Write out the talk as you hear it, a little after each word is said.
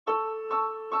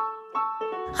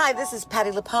Hi, this is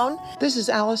Patty Lapone. This is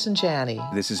Allison Janney.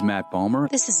 This is Matt Balmer.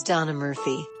 This is Donna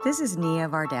Murphy. This is Nia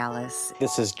Vardalis.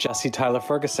 This is Jesse Tyler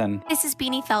Ferguson. This is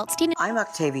Beanie Feldstein. I'm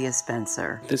Octavia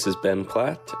Spencer. This is Ben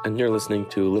Platt, and you're listening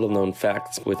to Little Known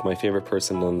Facts with my favorite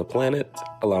person on the planet,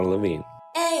 Alana Levine.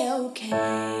 A-OK.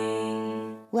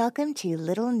 Welcome to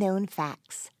Little Known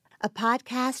Facts, a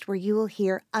podcast where you will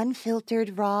hear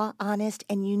unfiltered, raw, honest,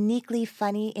 and uniquely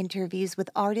funny interviews with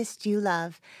artists you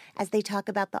love as they talk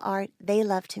about the art they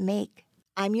love to make.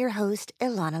 I'm your host,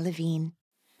 Ilana Levine.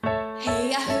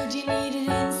 Hey, I heard you needed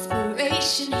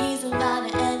inspiration. He's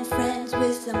Alana and friends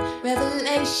with some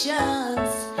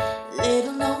revelations.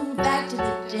 Little known fact of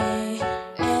the day.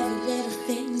 Every little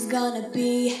thing's gonna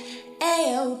be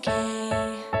A-OK.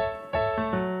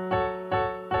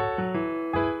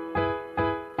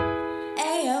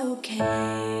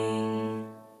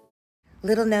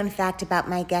 Little known fact about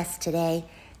my guests today,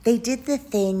 they did the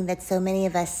thing that so many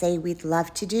of us say we'd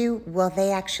love to do. Well,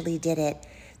 they actually did it.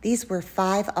 These were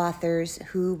 5 authors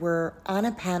who were on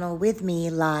a panel with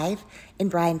me live in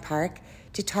Bryant Park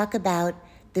to talk about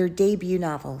their debut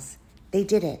novels. They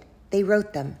did it. They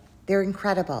wrote them. They're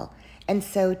incredible. And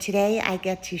so today I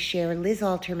get to share Liz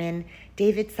Alterman,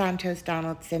 David Santos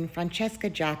Donaldson, Francesca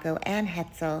Giacco, Ann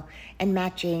Hetzel, and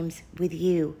Matt James with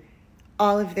you.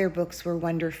 All of their books were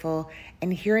wonderful,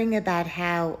 and hearing about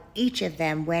how each of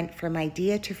them went from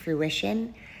idea to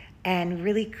fruition and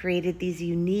really created these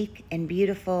unique and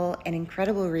beautiful and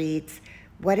incredible reads,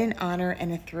 what an honor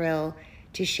and a thrill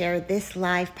to share this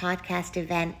live podcast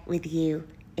event with you.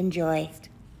 Enjoy.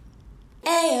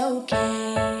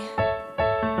 A-OK.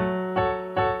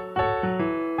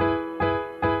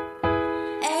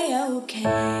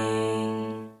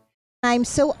 I'm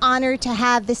so honored to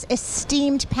have this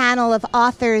esteemed panel of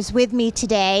authors with me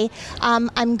today.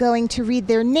 I'm going to read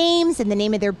their names and the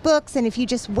name of their books, and if you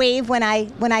just wave when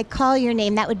I call your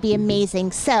name, that would be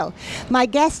amazing. So, my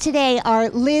guests today are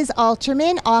Liz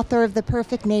Alterman, author of The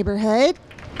Perfect Neighborhood;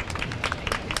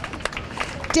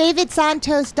 David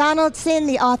Santos Donaldson,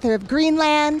 the author of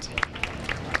Greenland;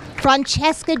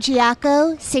 Francesca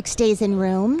Giacco, 6 Days in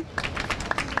Rome;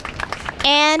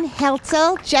 Ann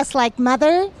Hetzel, Just Like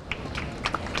Mother;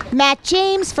 Matt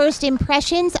James, First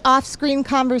Impressions, Off-Screen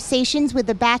Conversations with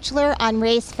the Bachelor on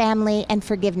Race, Family, and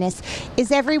Forgiveness. Is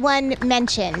everyone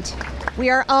mentioned? We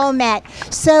are all met.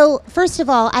 So, first of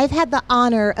all, I've had the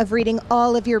honor of reading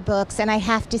all of your books, and I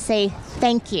have to say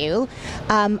thank you.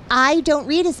 I don't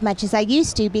read as much as I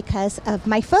used to because of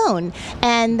my phone,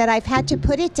 and that I've had to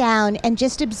put it down and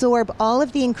just absorb all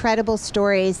of the incredible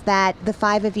stories that the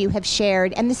 5 of you have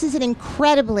shared. And this is an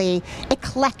incredibly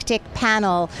eclectic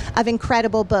panel of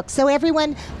incredible books. So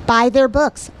everyone, buy their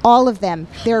books, all of them.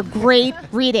 They're great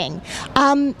reading.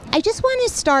 I just want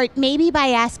to start maybe by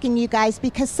asking you guys,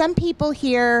 because some people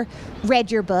here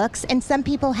read your books, and some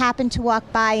people happened to walk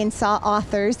by and saw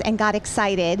authors and got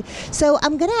excited. So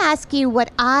I'm going to ask you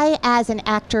what I, as an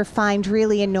actor, find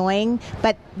really annoying,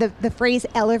 but the phrase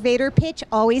elevator pitch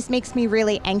always makes me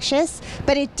really anxious,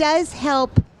 but it does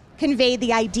help convey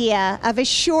the idea of a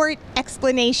short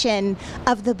explanation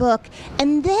of the book.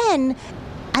 And then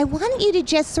I want you to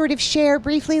just sort of share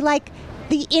briefly, like,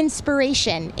 the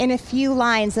inspiration in a few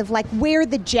lines of like where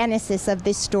the genesis of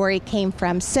this story came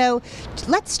from. So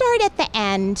let's start at the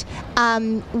end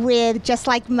with Just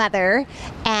Like Mother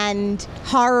and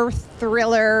horror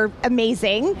thriller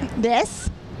amazing this.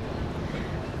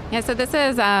 Yeah, so this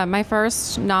is my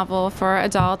first novel for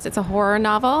adults. It's a horror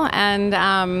novel, and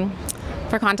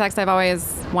for context, I've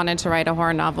always wanted to write a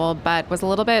horror novel, but was a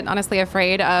little bit honestly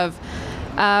afraid of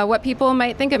what people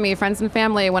might think of me, friends and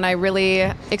family, when I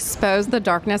really expose the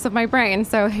darkness of my brain.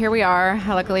 So here we are.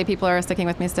 Luckily, people are sticking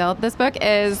with me still. This book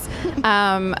is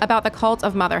about the cult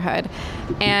of motherhood.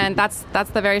 And that's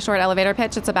the very short elevator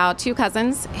pitch. It's about 2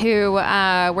 cousins who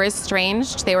were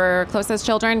estranged. They were close as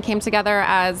children, came together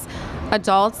as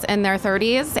adults in their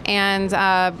 30s, and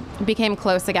became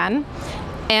close again.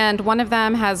 And one of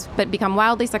them has become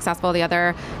wildly successful. The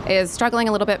other is struggling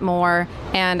a little bit more.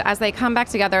 And as they come back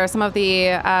together, some of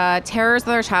the terrors of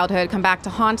their childhood come back to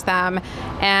haunt them.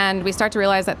 And we start to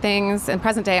realize that things in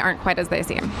present day aren't quite as they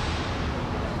seem.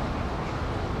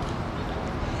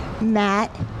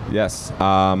 Matt? Yes.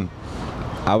 I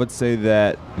would say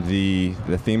that the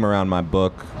theme around my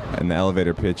book and the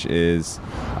elevator pitch is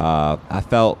I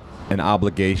felt an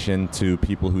obligation to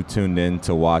people who tuned in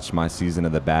to watch my season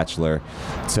of The Bachelor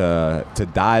to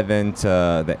dive into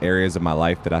the areas of my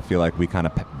life that I feel like we kind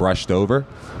of brushed over.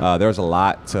 There's a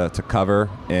lot to cover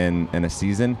in a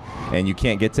season, and you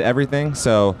can't get to everything.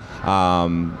 So, I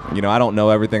don't know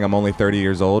everything. I'm only 30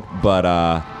 years old, but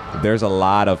there's a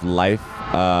lot of life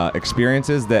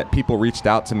experiences that people reached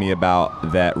out to me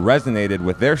about that resonated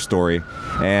with their story.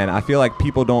 And I feel like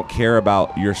people don't care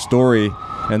about your story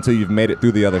until you've made it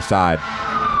through the other side.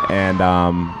 And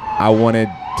I wanted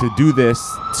to do this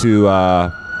to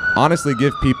honestly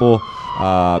give people,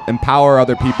 empower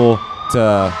other people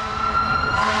to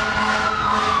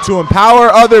empower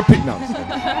other people. No, I'm just kidding.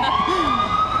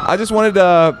 I just wanted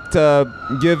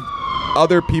to give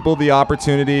other people the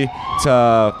opportunity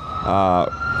to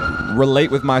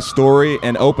relate with my story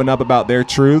and open up about their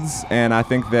truths. And I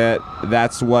think that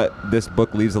that's what this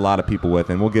book leaves a lot of people with.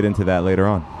 And we'll get into that later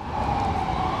on.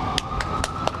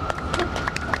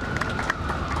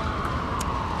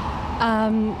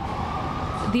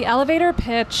 The elevator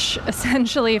pitch,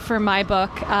 essentially, for my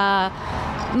book,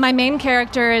 my main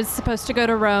character is supposed to go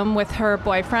to Rome with her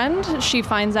boyfriend. She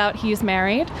finds out he's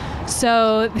married,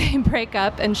 so they break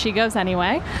up, and she goes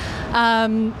anyway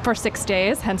for 6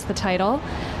 days, hence the title.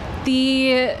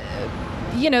 The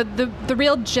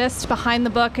real gist behind the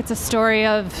book, it's a story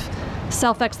of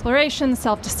self-exploration,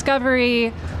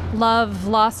 self-discovery, love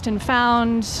lost and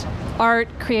found, art,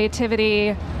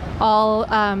 creativity, all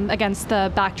against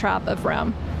the backdrop of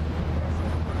Rome.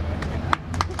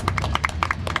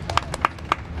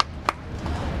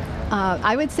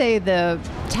 I would say the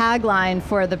tagline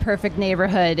for The Perfect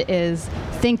Neighborhood is,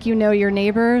 think you know your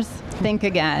neighbors, think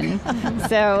again.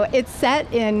 So it's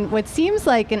set in what seems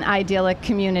like an idyllic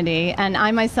community, and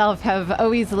I myself have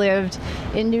always lived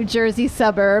in New Jersey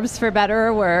suburbs, for better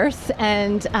or worse,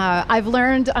 and I've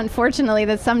learned, unfortunately,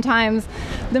 that sometimes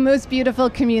the most beautiful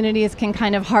communities can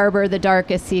kind of harbor the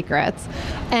darkest secrets.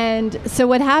 And so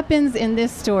what happens in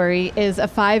this story is a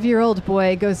 5-year-old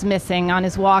boy goes missing on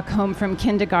his walk home from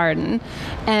kindergarten,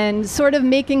 and sort of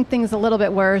making things a little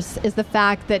bit worse is the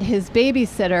fact that his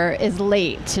babysitter is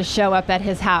late to show up at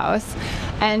his house,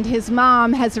 and his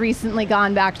mom has recently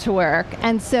gone back to work.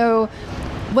 And so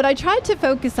what I tried to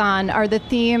focus on are the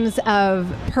themes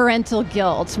of parental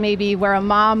guilt, maybe where a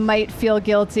mom might feel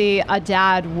guilty, a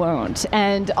dad won't.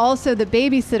 And also the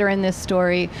babysitter in this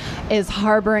story is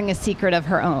harboring a secret of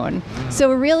her own.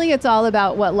 So really it's all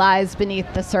about what lies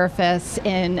beneath the surface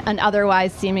in an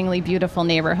otherwise seemingly beautiful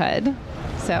neighborhood.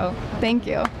 So thank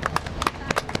you.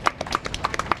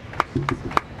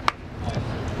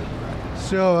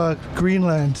 So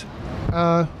Greenland.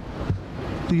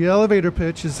 The elevator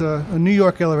pitch is a New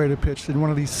York elevator pitch in one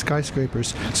of these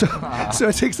skyscrapers, so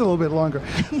it takes a little bit longer.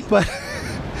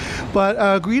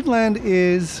 But Greenland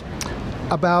is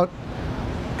about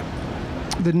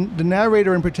the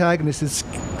narrator and protagonist is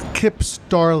Kip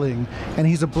Starling, and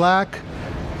he's a black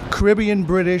Caribbean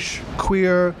British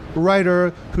queer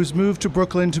writer who's moved to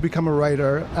Brooklyn to become a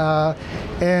writer,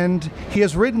 and he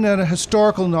has written a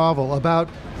historical novel about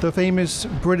the famous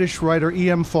British writer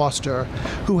E.M. Forster,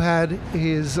 who had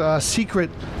his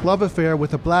secret love affair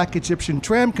with a black Egyptian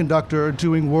tram conductor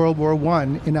during World War I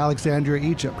in Alexandria,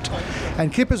 Egypt.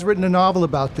 And Kip has written a novel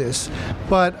about this,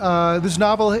 but this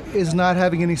novel is not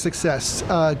having any success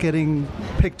getting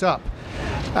picked up.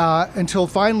 Until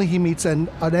finally he meets an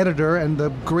editor, and the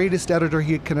greatest editor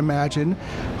he can imagine,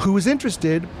 who is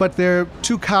interested, but there are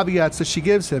two caveats that she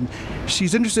gives him.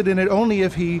 She's interested in it only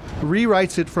if he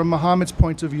rewrites it from Muhammad's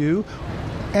point of view,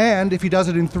 and if he does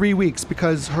it in 3 weeks,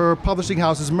 because her publishing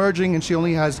house is merging and she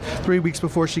only has 3 weeks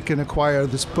before she can acquire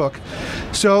this book.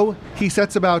 So he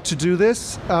sets about to do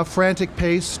this, frantic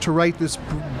pace, to write this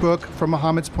book from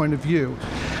Muhammad's point of view,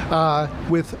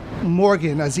 with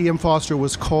Morgan, as E.M. Forster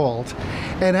was called.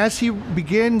 And as he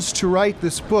begins to write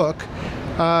this book,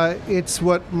 it's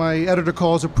what my editor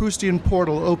calls a Proustian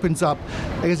portal opens up.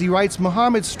 As he writes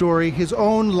Muhammad's story, his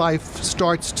own life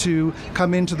starts to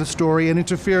come into the story and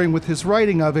interfering with his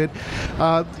writing of it.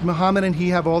 Muhammad and he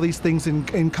have all these things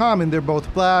in common. They're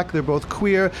both black, they're both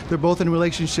queer, they're both in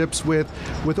relationships with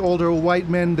older white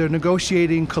men. They're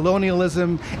negotiating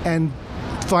colonialism and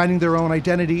finding their own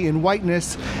identity in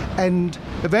whiteness. And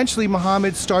eventually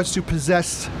Muhammad starts to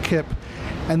possess Kip.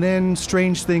 And then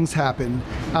strange things happen.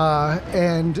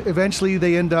 And eventually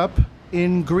they end up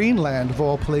in Greenland, of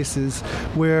all places,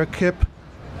 where Kip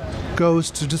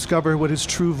goes to discover what his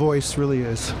true voice really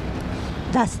is.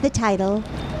 Thus the title,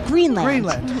 Greenland.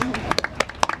 Greenland.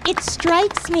 It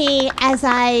strikes me as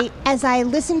I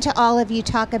listen to all of you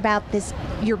talk about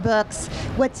your books,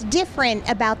 what's different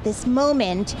about this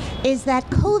moment is that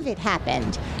COVID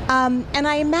happened. And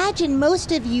I imagine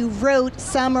most of you wrote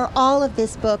some or all of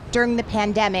this book during the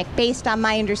pandemic, based on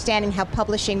my understanding how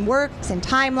publishing works and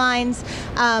timelines.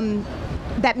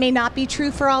 that may not be true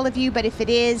for all of you, but if it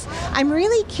is, I'm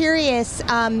really curious,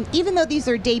 even though these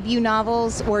are debut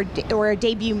novels or a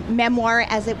debut memoir,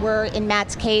 as it were, in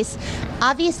Matt's case,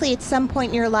 obviously at some point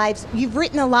in your lives, you've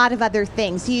written a lot of other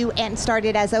things. You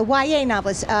started as a YA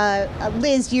novelist.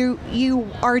 Liz, you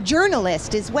are a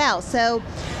journalist as well. So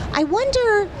I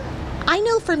wonder, I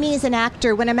know for me as an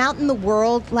actor, when I'm out in the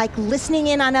world, like listening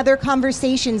in on other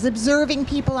conversations, observing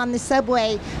people on the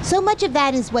subway, so much of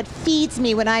that is what feeds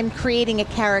me when I'm creating a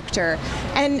character.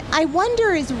 And I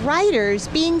wonder, as writers,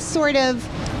 being sort of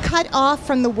cut off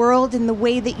from the world in the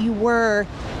way that you were,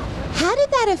 how did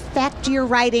that affect your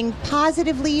writing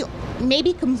positively,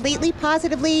 maybe completely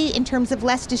positively in terms of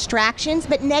less distractions,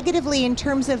 but negatively in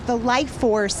terms of the life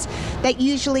force that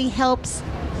usually helps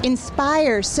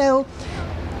inspire? So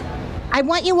I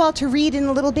want you all to read in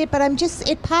a little bit, but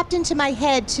it popped into my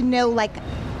head to know like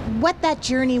what that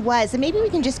journey was. And maybe we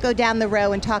can just go down the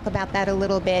row and talk about that a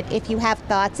little bit if you have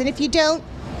thoughts. And if you don't,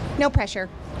 no pressure.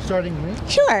 Starting me?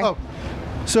 Sure. Oh.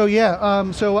 So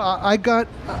yeah, so I got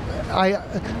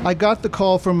the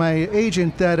call from my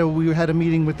agent that we had a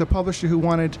meeting with the publisher from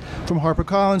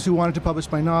HarperCollins who wanted to publish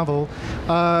my novel,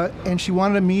 and she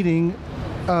wanted a meeting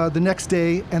the next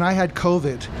day, and I had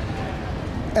COVID.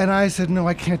 And I said, no,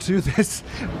 I can't do this.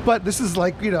 But this is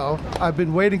like, I've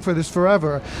been waiting for this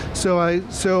forever. So I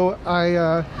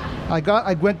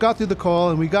got through the call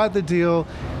and we got the deal.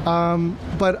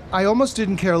 But I almost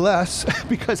didn't care less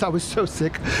because I was so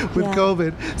sick with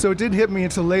COVID. So it didn't hit me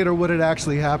until later what had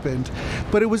actually happened.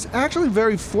 But it was actually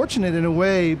very fortunate in a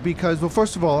way because, well,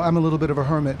 first of all, I'm a little bit of a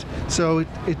hermit. So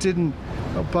it didn't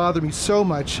bother me so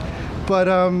much. But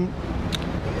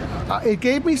it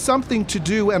gave me something to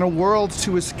do and a world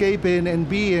to escape in and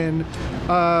be in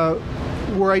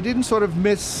where I didn't sort of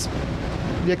miss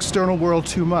the external world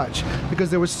too much because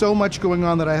there was so much going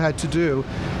on that I had to do.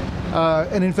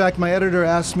 And in fact, my editor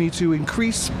asked me to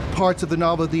increase parts of the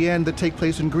novel at the end that take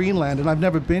place in Greenland, and I've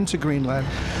never been to Greenland.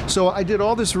 So I did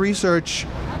all this research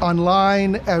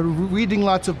online, reading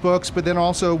lots of books, but then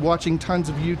also watching tons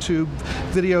of YouTube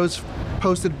videos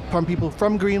posted from people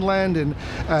from Greenland and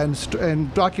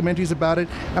documentaries about it.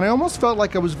 And I almost felt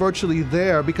like I was virtually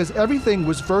there because everything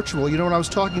was virtual. When I was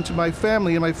talking to my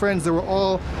family and my friends, they were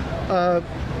all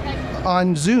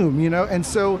on Zoom, and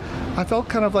so I felt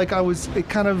kind of like it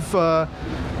kind of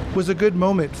was a good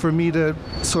moment for me to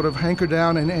sort of hanker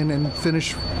down and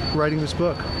finish writing this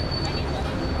book.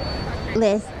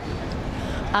 Liz?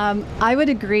 I would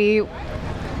agree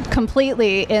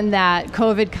completely in that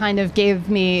COVID kind of gave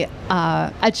me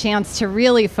a chance to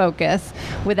really focus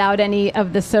without any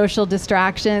of the social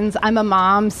distractions. I'm a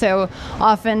mom, so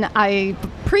often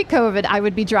pre-COVID, I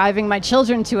would be driving my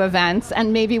children to events,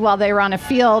 and maybe while they were on a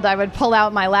field, I would pull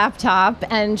out my laptop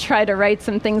and try to write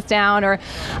some things down, or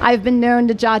I've been known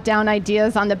to jot down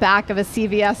ideas on the back of a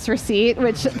CVS receipt,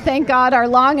 which thank God are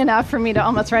long enough for me to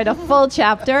almost write a full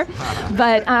chapter.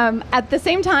 But at the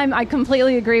same time, I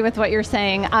completely agree with what you're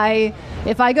saying.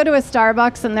 If I go to a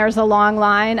Starbucks and there's a long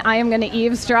line, I am going to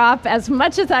eavesdrop as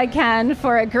much as I can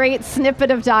for a great snippet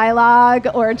of dialogue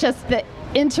or just the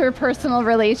interpersonal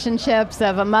relationships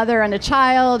of a mother and a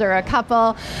child or a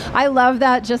couple. I love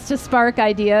that just to spark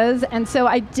ideas. And so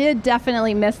I did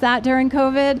definitely miss that during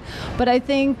COVID. But I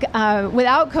think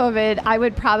without COVID, I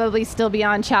would probably still be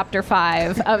on chapter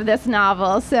 5 of this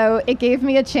novel. So it gave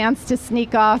me a chance to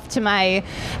sneak off to my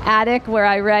attic where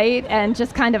I write and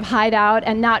just kind of hide out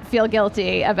and not feel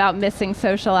guilty about missing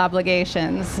social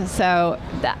obligations. So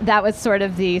that was sort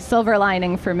of the silver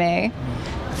lining for me.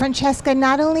 Francesca,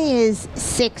 not only is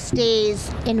 6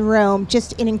 Days in Rome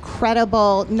just an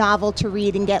incredible novel to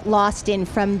read and get lost in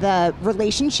from the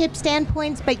relationship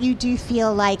standpoints, but you do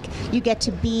feel like you get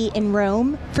to be in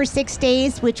Rome for 6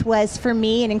 days, which was, for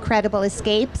me, an incredible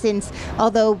escape since,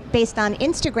 although based on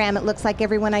Instagram, it looks like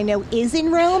everyone I know is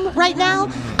in Rome right now,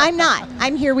 I'm not.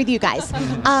 I'm here with you guys.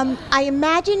 I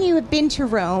imagine you have been to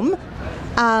Rome.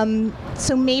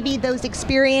 So maybe those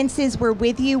experiences were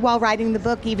with you while writing the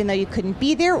book, even though you couldn't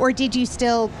be there, or did you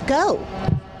still go?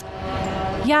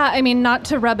 Yeah, I mean, not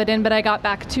to rub it in, but I got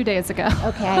back 2 days ago.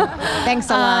 Okay,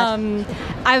 thanks a lot.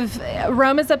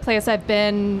 Rome is a place I've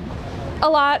been a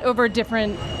lot over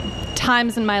different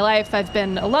times in my life. I've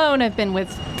been alone, I've been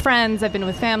with friends, I've been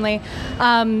with family.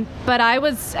 But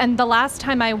and the last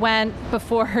time I went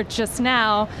before just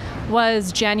now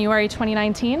was January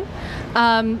 2019.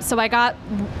 So I got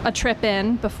a trip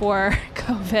in before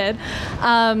COVID.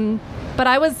 But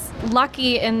I was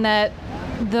lucky in that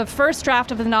the first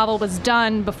draft of the novel was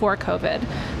done before COVID.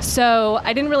 So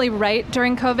I didn't really write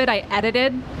during COVID. I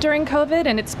edited during COVID,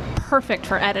 and it's perfect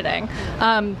for editing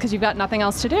because you've got nothing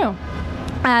else to do.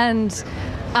 And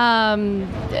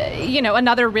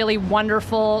Another really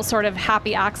wonderful sort of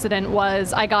happy accident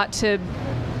was I got to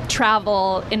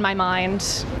travel in my mind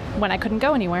when I couldn't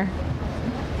go anywhere.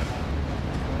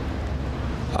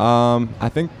 I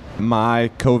think my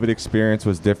COVID experience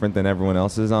was different than everyone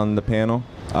else's on the panel,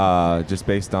 just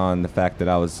based on the fact that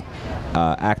I was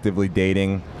actively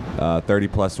dating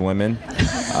 30-plus women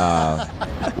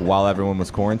while everyone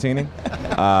was quarantining.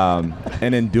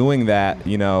 And in doing that,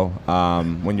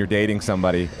 when you're dating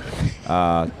somebody,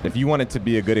 if you want it to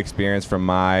be a good experience from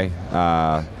my,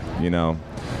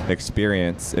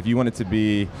 experience, if you want it to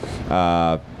be,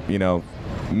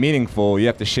 meaningful, you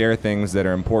have to share things that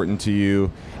are important to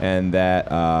you and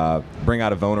that bring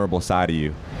out a vulnerable side of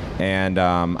you. And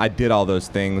I did all those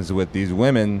things with these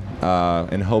women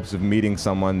in hopes of meeting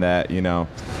someone that,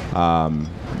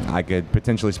 I could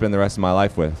potentially spend the rest of my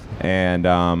life with. And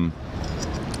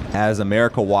as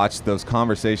America watched those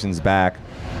conversations back,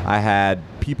 I had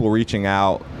people reaching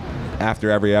out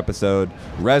after every episode,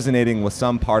 resonating with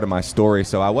some part of my story.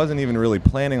 So I wasn't even really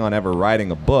planning on ever writing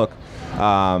a book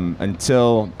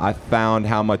until I found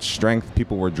how much strength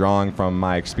people were drawing from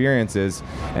my experiences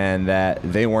and that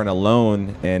they weren't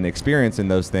alone in experiencing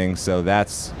those things. So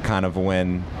that's kind of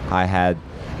when I had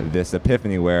this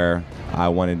epiphany where I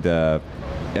wanted to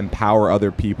empower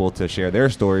other people to share their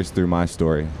stories through my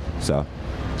story. So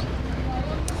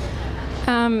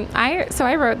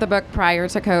I wrote the book prior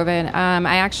to COVID.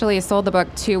 I actually sold the book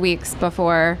 2 weeks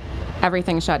before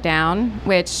everything shut down,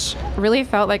 which really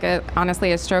felt like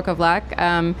honestly a stroke of luck,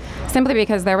 simply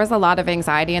because there was a lot of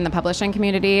anxiety in the publishing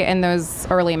community in those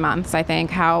early months. I think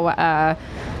how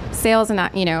sales and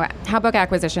how book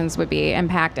acquisitions would be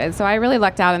impacted. So I really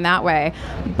lucked out in that way.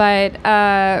 But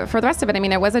for the rest of it,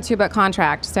 it was a 2-book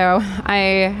contract. So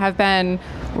I have been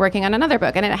working on another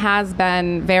book, and it has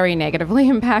been very negatively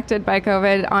impacted by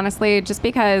COVID, honestly, just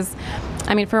because,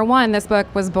 for one, this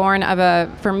book was born of a,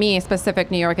 for me,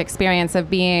 specific New York experience of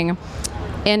being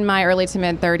in my early to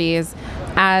mid 30s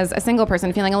as a single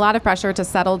person, feeling a lot of pressure to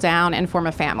settle down and form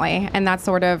a family. And that's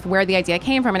sort of where the idea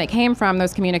came from. And it came from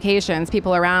those communications,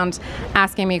 people around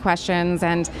asking me questions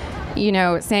and,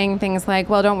 saying things like,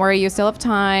 well, don't worry, you still have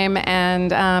time,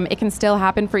 and it can still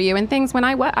happen for you. And things when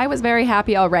I was very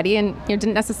happy already and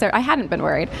I hadn't been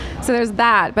worried. So there's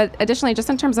that. But additionally, just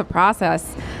in terms of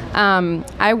process,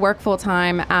 I work full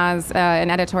time as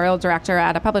an editorial director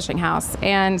at a publishing house.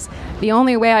 And the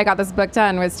only way I got this book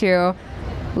done was to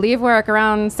leave work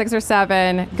around 6 or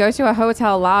 7, go to a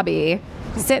hotel lobby,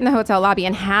 sit in the hotel lobby,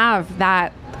 and have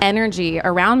that energy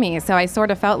around me. So I sort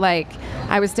of felt like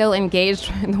I was still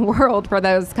engaged in the world for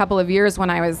those couple of years when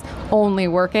I was only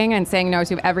working and saying no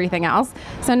to everything else.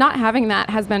 So not having that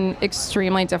has been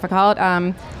extremely difficult.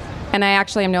 And I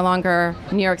actually am no longer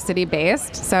New York City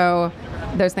based. So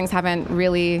those things haven't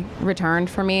really returned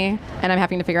for me, and I'm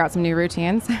having to figure out some new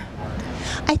routines.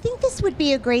 I think this would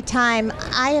be a great time.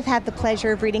 I have had the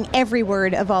pleasure of reading every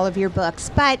word of all of your books,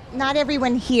 but not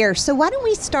everyone here. So why don't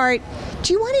we start?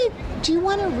 Do you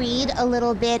want to read a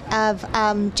little bit of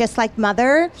Just Like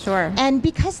Mother? Sure. And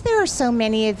because there are so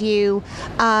many of you,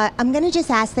 I'm going to just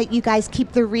ask that you guys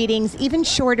keep the readings even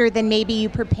shorter than maybe you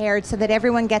prepared, so that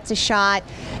everyone gets a shot,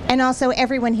 and also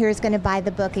everyone here is going to buy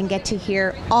the book and get to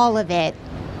hear all of it.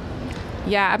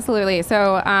 Yeah, absolutely.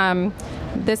 So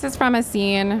this is from a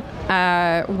scene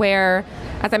where,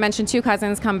 as I mentioned, 2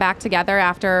 cousins come back together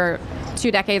after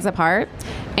 2 decades apart,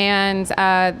 and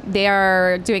they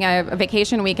are doing a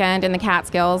vacation weekend in the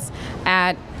Catskills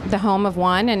at the home of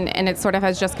one, and it sort of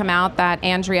has just come out that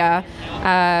Andrea,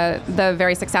 the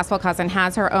very successful cousin,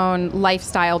 has her own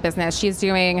lifestyle business. She's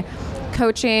doing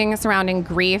coaching surrounding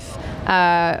grief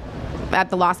at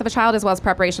the loss of a child, as well as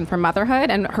preparation for motherhood,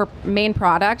 and her main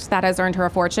product that has earned her a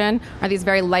fortune are these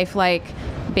very lifelike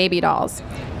baby dolls.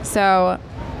 So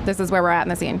this is where we're at in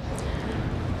the scene.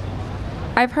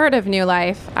 I've heard of New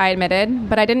Life, I admitted,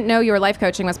 but I didn't know your life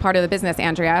coaching was part of the business,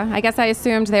 Andrea. I guess I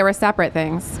assumed they were separate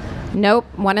things. Nope,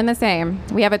 one and the same.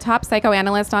 We have a top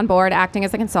psychoanalyst on board acting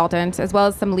as a consultant, as well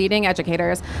as some leading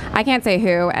educators. I can't say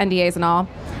who, NDAs and all.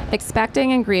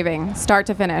 Expecting and grieving, start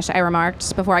to finish, I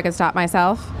remarked, before I could stop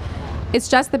myself. It's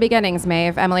just the beginnings,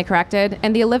 Maeve, Emily corrected,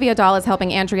 and the Olivia doll is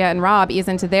helping Andrea and Rob ease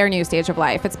into their new stage of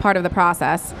life. It's part of the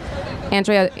process.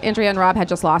 Andrea and Rob had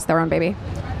just lost their own baby.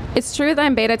 It's true that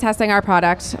I'm beta testing our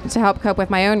product to help cope with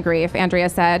my own grief, Andrea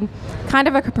said. Kind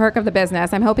of a perk of the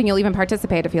business. I'm hoping you'll even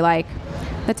participate if you like.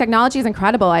 The technology is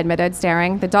incredible, I admitted,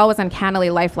 staring. The doll was uncannily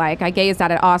lifelike. I gazed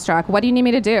at it awestruck. What do you need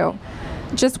me to do?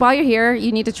 Just while you're here,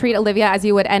 you need to treat Olivia as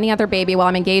you would any other baby while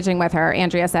I'm engaging with her,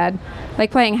 Andrea said. Like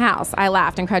playing house. I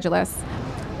laughed, incredulous.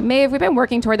 Maeve, we've been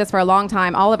working toward this for a long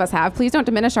time. All of us have. Please don't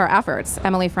diminish our efforts.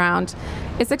 Emily frowned.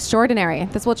 It's extraordinary.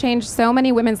 This will change so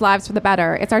many women's lives for the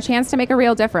better. It's our chance to make a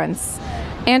real difference.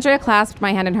 Andrea clasped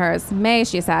my hand in hers. May,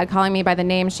 she said, calling me by the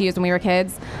name she used when we were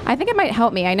kids. I think it might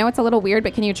help me. I know it's a little weird,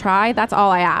 but can you try? That's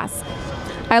all I ask.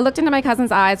 I looked into my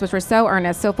cousin's eyes, which were so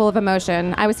earnest, so full of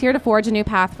emotion. I was here to forge a new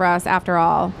path for us, after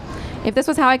all. If this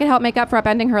was how I could help make up for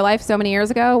upending her life so many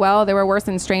years ago, well, there were worse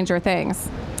and stranger things.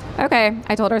 Okay,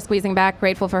 I told her, squeezing back,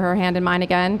 grateful for her hand in mine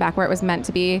again, back where it was meant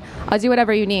to be. I'll do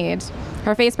whatever you need.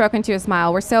 Her face broke into a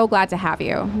smile. We're so glad to have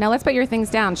you. Now let's put your things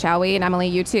down, shall we? And Emily,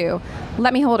 you too.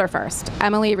 Let me hold her first.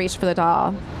 Emily reached for the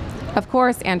doll. Of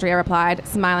course, Andrea replied,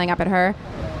 smiling up at her.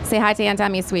 Say hi to Aunt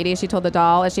Emmy, sweetie, she told the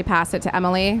doll as she passed it to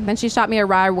Emily. Then she shot me a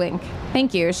wry wink.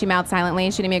 Thank you, she mouthed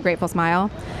silently, shooting me a grateful smile.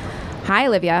 Hi,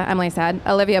 Olivia, Emily said.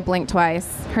 Olivia blinked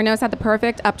twice. Her nose had the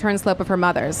perfect upturned slope of her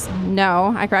mother's.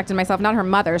 No, I corrected myself, not her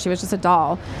mother. She was just a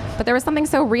doll. But there was something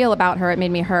so real about her it made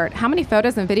me hurt. How many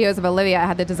photos and videos of Olivia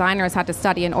had the designers had to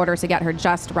study in order to get her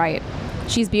just right?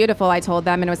 She's beautiful, I told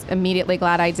them, and was immediately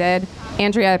glad I did.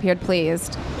 Andrea appeared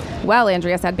pleased. Well,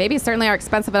 Andrea said, babies certainly are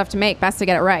expensive enough to make. Best to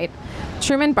get it right.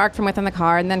 Truman barked from within the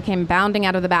car and then came bounding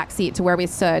out of the back seat to where we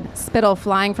stood, spittle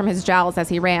flying from his jowls as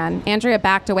he ran. Andrea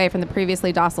backed away from the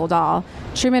previously docile doll.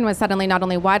 Truman was suddenly not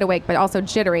only wide awake but also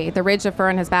jittery, the ridge of fur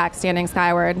on his back standing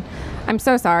skyward. I'm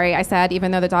so sorry, I said, even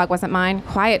though the dog wasn't mine.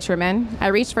 Quiet, Truman. I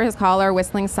reached for his collar,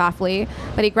 whistling softly,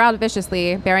 but he growled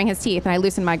viciously, baring his teeth, and I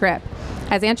loosened my grip.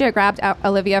 As Andrea grabbed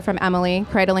Olivia from Emily,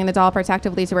 cradling the doll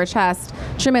protectively to her chest,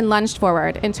 Truman lunged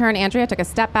forward. In turn, Andrea took a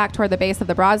step back toward the base of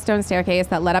the broad stone staircase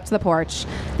that led up to the porch.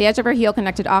 The edge of her heel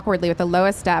connected awkwardly with the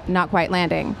lowest step, not quite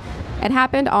landing. It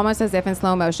happened almost as if in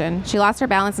slow motion. She lost her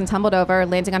balance and tumbled over,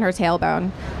 landing on her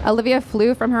tailbone. Olivia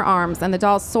flew from her arms, and the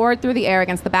doll soared through the air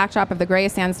against the backdrop of the gray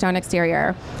sandstone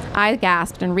exterior. I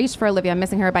gasped and reached for Olivia,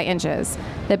 missing her by inches.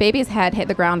 The baby's head hit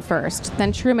the ground first.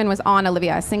 Then Truman was on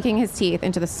Olivia, sinking his teeth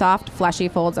into the soft, fleshy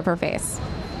folds of her face.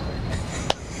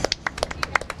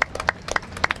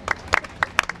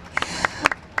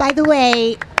 By the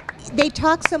way, they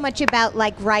talk so much about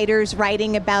like writers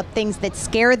writing about things that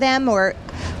scare them, or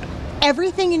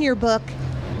everything in your book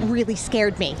really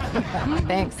scared me.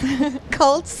 Thanks.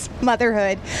 Cults,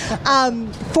 motherhood,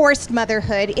 forced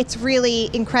motherhood. It's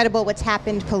really incredible what's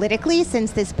happened politically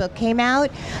since this book came out.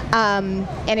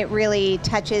 And it really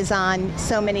touches on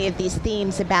so many of these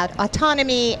themes about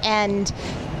autonomy and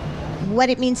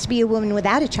what it means to be a woman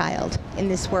without a child in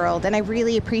this world. And I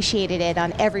really appreciated it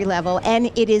on every level. And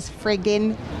it is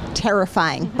friggin'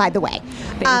 terrifying, by the way.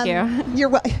 Thank you. You're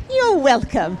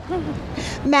welcome.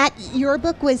 Matt, your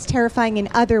book was terrifying in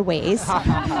other ways.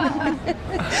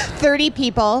 30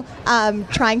 people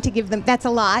trying to give them, that's a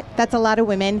lot of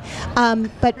women,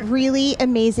 but really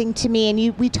amazing to me.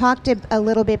 And we talked a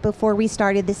little bit before we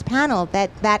started this panel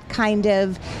that kind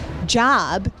of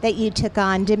job that you took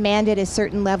on demanded a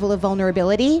certain level of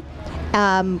vulnerability,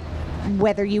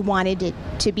 whether you wanted it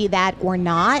to be that or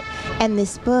not. And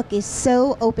this book is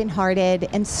so open-hearted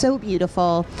and so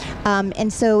beautiful.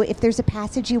 And so if there's a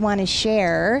passage you want to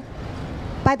share,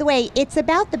 by the way, it's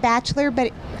about The Bachelor,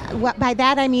 but by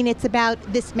that I mean it's about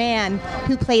this man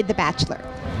who played The Bachelor.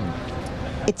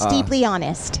 It's deeply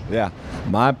honest. Yeah.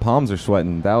 My palms are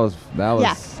sweating. That was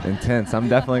intense. I'm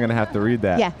definitely going to have to read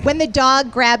that. Yeah. When the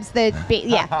dog grabs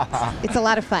it's a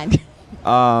lot of fun.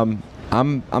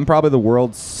 I'm probably the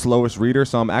world's slowest reader,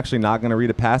 so I'm actually not going to read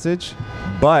a passage,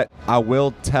 but I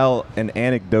will tell an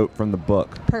anecdote from the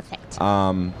book. Perfect.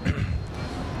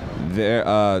 There,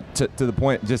 to the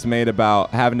point just made about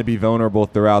having to be vulnerable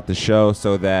throughout the show,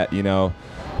 so that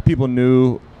people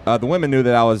knew. The women knew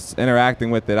that I was interacting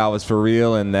with it, I was for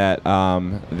real, and that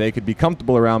they could be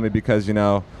comfortable around me because,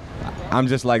 I'm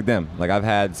just like them. Like, I've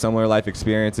had similar life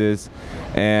experiences.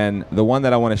 And the one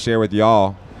that I want to share with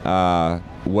y'all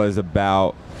was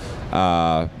about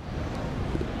a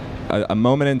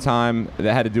moment in time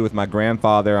that had to do with my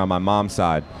grandfather on my mom's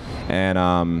side.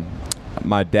 And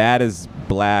my dad is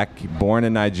black, born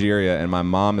in Nigeria, and my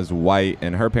mom is white,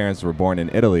 and her parents were born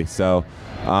in Italy. So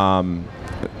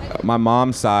my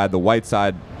mom's side, the white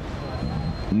side,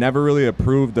 never really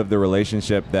approved of the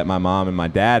relationship that my mom and my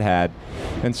dad had.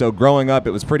 And so growing up,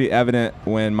 it was pretty evident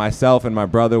when myself and my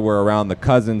brother were around the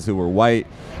cousins who were white,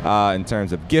 in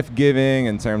terms of gift giving,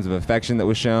 in terms of affection that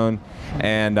was shown.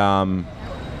 And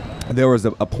there was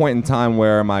a point in time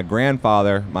where my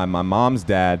grandfather, my mom's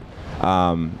dad,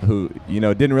 who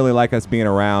didn't really like us being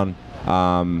around,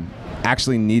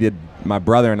 actually needed my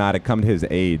brother and I to come to his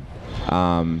aid.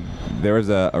 There was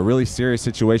a really serious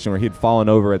situation where he'd fallen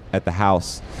over at the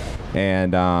house,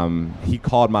 and he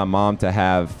called my mom to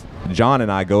have John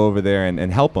and I go over there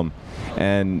and help him.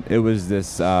 And it was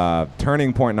this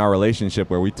turning point in our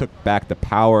relationship where we took back the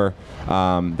power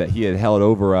that he had held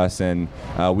over us, and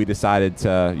we decided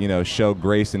to, show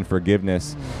grace and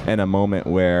forgiveness in a moment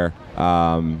where,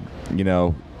 as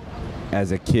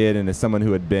a kid and as someone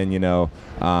who had been,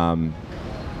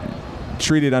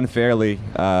 treated unfairly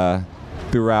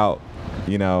throughout,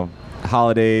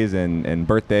 holidays and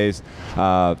birthdays.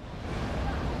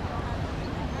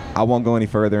 I won't go any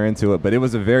further into it, but it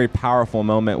was a very powerful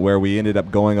moment where we ended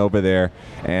up going over there.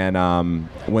 And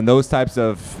when those types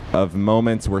of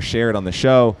moments were shared on the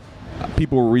show,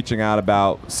 people were reaching out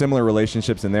about similar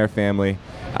relationships in their family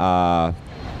and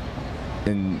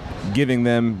giving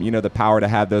them, the power to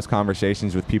have those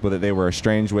conversations with people that they were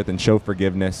estranged with and show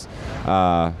forgiveness.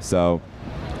 Yeah.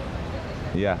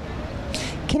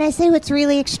 Can I say what's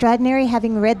really extraordinary,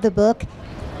 having read the book?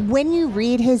 When you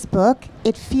read his book,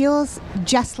 it feels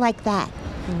just like that.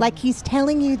 Like he's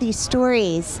telling you these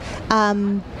stories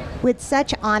with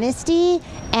such honesty,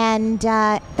 and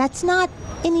that's not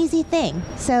an easy thing.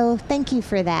 So thank you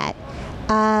for that.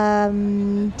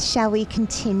 Shall we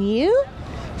continue?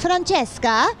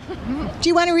 Francesca, do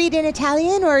you want to read in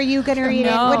Italian, or are you going to read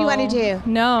it? What do you want to do?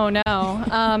 No.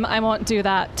 I won't do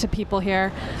that to people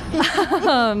here.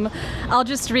 I'll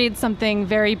just read something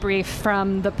very brief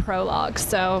from the prologue.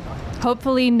 So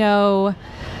hopefully no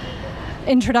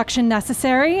introduction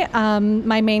necessary.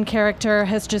 My main character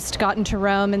has just gotten to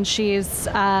Rome, and she's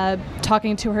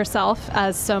talking to herself,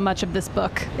 as so much of this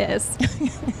book is.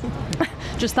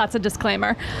 Just that's a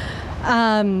disclaimer.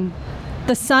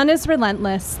 The sun is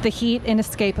relentless, the heat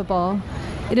inescapable.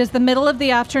 It is the middle of the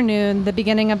afternoon, the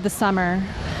beginning of the summer.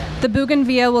 The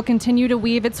bougainvillea will continue to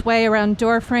weave its way around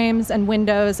door frames and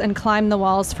windows and climb the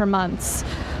walls for months.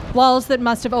 Walls that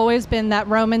must have always been that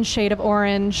Roman shade of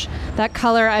orange, that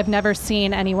color I've never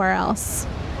seen anywhere else.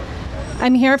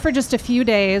 I'm here for just a few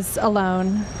days,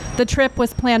 alone. The trip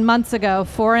was planned months ago,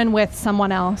 for and with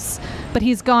someone else, but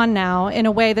he's gone now in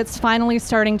a way that's finally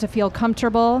starting to feel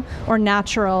comfortable or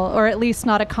natural, or at least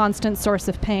not a constant source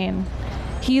of pain.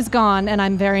 He's gone, and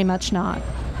I'm very much not.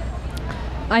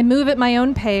 I move at my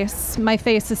own pace. My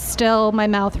face is still, my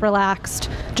mouth relaxed,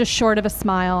 just short of a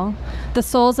smile. The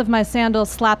soles of my sandals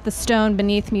slap the stone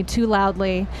beneath me too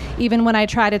loudly, even when I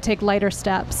try to take lighter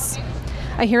steps.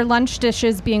 I hear lunch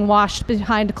dishes being washed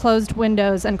behind closed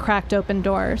windows and cracked open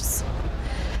doors.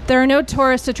 There are no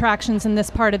tourist attractions in this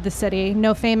part of the city,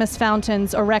 no famous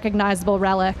fountains or recognizable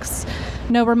relics,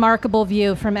 no remarkable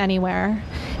view from anywhere.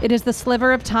 It is the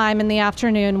sliver of time in the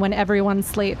afternoon when everyone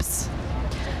sleeps.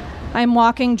 I am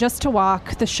walking just to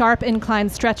walk, the sharp incline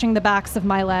stretching the backs of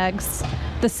my legs.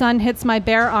 The sun hits my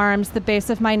bare arms, the base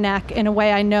of my neck, in a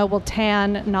way I know will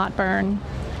tan, not burn.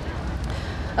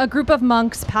 A group of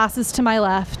monks passes to my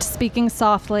left, speaking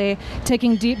softly,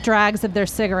 taking deep drags of their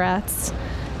cigarettes.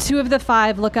 2 of the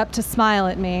 5 look up to smile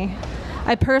at me.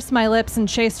 I purse my lips in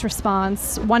chaste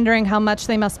response, wondering how much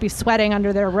they must be sweating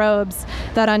under their robes,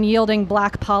 that unyielding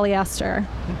black polyester.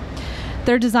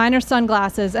 Their designer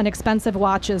sunglasses and expensive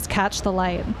watches catch the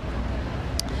light.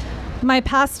 My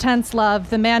past tense love,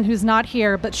 the man who's not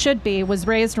here but should be, was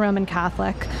raised Roman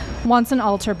Catholic, once an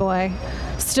altar boy,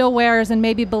 still wears and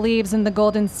maybe believes in the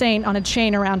golden saint on a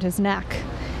chain around his neck.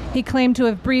 He claimed to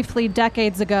have briefly,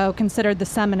 decades ago, considered the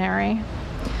seminary.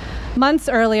 Months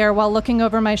earlier, while looking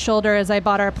over my shoulder as I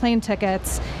bought our plane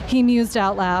tickets, he mused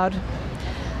out loud.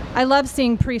 I love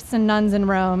seeing priests and nuns in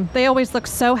Rome. They always look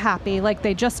so happy, like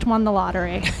they just won the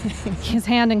lottery. His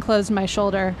hand enclosed my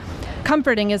shoulder.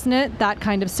 Comforting, isn't it? That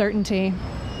kind of certainty.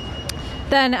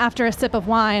 Then, after a sip of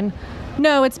wine,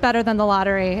 no, it's better than the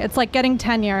lottery. It's like getting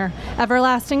tenure,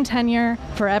 everlasting tenure,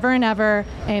 forever and ever.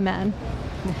 Amen.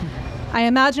 I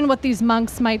imagine what these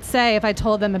monks might say if I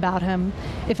told them about him,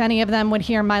 if any of them would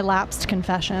hear my lapsed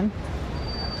confession.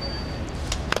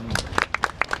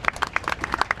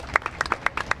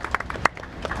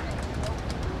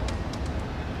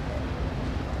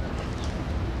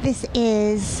 This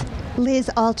is Liz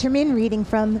Alterman reading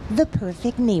from The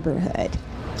Perfect Neighborhood,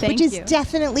 which is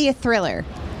definitely a thriller.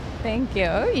 Thank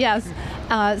you. Yes.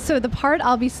 So the part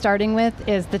I'll be starting with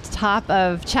is the top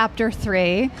of chapter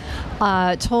 3,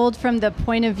 told from the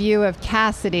point of view of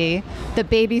Cassidy, the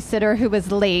babysitter who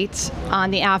was late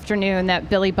on the afternoon that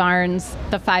Billy Barnes,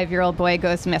 the 5-year-old boy,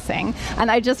 goes missing.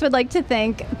 And I just would like to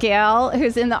thank Gail,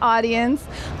 who's in the audience,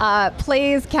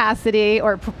 plays Cassidy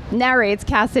or narrates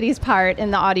Cassidy's part in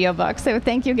the audiobook. So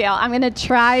thank you, Gail. I'm going to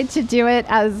try to do it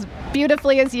as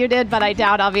beautifully as you did, but I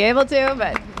doubt I'll be able to,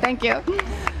 but thank you.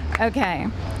 Okay.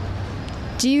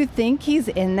 Do you think he's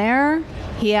in there?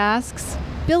 He asks.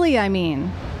 Billy, I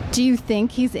mean. Do you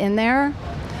think he's in there?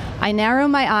 I narrow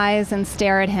my eyes and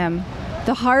stare at him.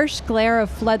 The harsh glare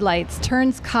of floodlights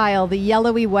turns Kyle the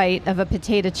yellowy white of a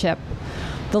potato chip.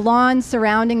 The lawn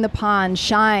surrounding the pond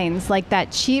shines like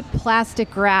that cheap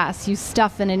plastic grass you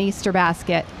stuff in an Easter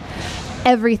basket.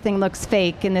 Everything looks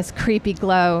fake in this creepy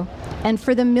glow. And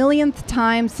for the millionth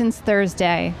time since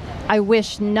Thursday, I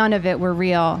wish none of it were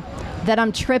real. That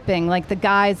I'm tripping like the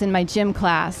guys in my gym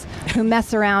class who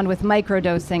mess around with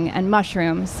microdosing and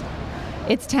mushrooms.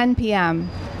 It's 10 p.m.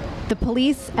 The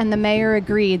police and the mayor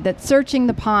agreed that searching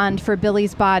the pond for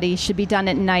Billy's body should be done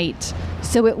at night,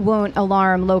 so it won't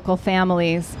alarm local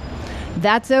families.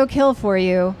 That's Oak Hill for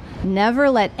you. Never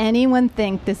let anyone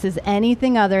think this is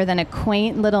anything other than a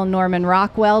quaint little Norman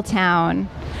Rockwell town.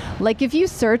 Like if you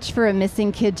search for a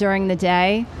missing kid during the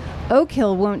day, Oak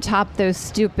Hill won't top those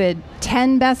stupid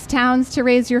 10 best towns to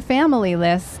raise your family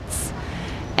lists.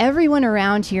 Everyone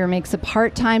around here makes a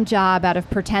part-time job out of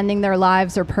pretending their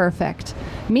lives are perfect.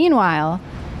 Meanwhile,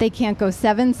 they can't go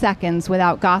 7 seconds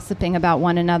without gossiping about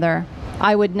one another.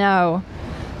 I would know.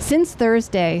 Since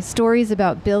Thursday, stories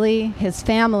about Billy, his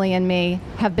family, and me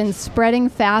have been spreading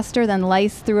faster than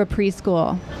lice through a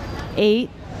preschool. 8,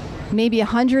 maybe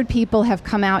 100 people have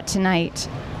come out tonight.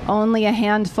 Only a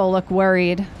handful look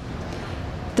worried.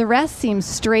 The rest seem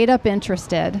straight up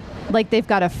interested, like they've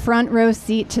got a front row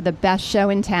seat to the best show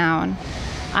in town.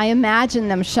 I imagine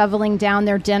them shoveling down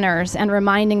their dinners and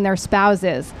reminding their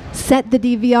spouses, set the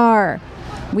DVR.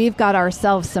 We've got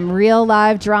ourselves some real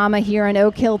live drama here in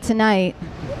Oak Hill tonight.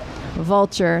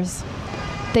 Vultures.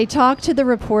 They talk to the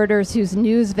reporters whose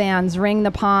news vans ring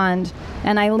the pond,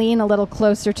 and I lean a little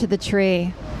closer to the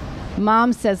tree.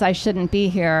 Mom says I shouldn't be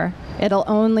here. It'll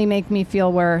only make me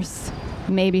feel worse.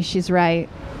 Maybe she's right.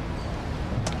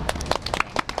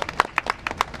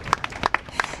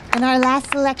 And our last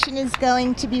selection is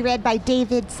going to be read by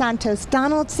David Santos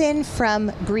Donaldson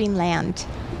from Greenland.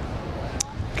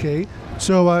 Okay,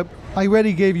 so I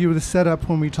already gave you the setup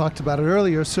when we talked about it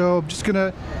earlier, so I'm just going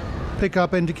to pick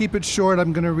up, and to keep it short,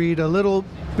 I'm going to read a little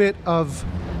bit of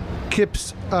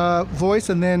Kip's voice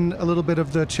and then a little bit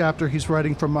of the chapter he's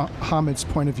writing from Muhammad's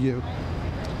point of view.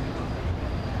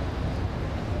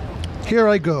 Here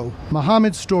I go,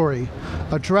 Muhammad's story,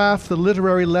 a draft the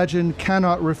literary legend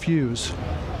cannot refuse.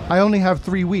 I only have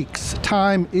 3 weeks.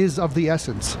 Time is of the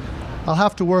essence. I'll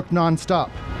have to work non-stop.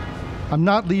 I'm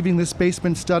not leaving this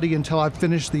basement study until I've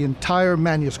finished the entire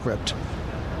manuscript.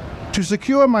 To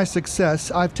secure my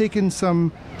success, I've taken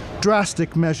some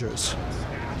drastic measures.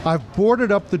 I've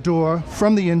boarded up the door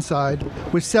from the inside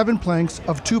with 7 planks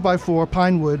of 2x4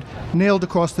 pine wood nailed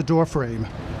across the door frame.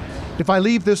 If I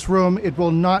leave this room, it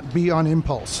will not be on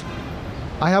impulse.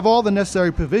 I have all the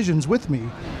necessary provisions with me.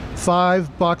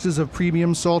 5 boxes of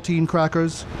premium saltine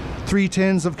crackers, 3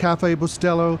 tins of Cafe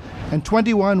Bustelo, and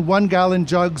 21 one-gallon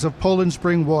jugs of Poland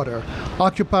Spring water,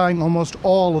 occupying almost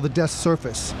all of the desk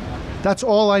surface. That's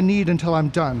all I need until I'm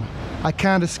done. I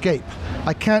can't escape.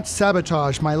 I can't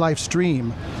sabotage my life's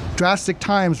dream. Drastic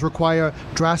times require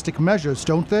drastic measures,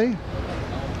 don't they?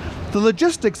 The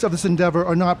logistics of this endeavor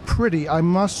are not pretty, I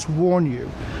must warn you.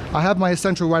 I have my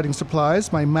essential writing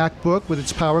supplies, my MacBook with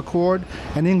its power cord,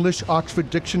 an English Oxford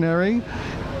Dictionary,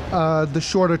 the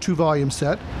shorter 2-volume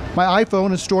set. My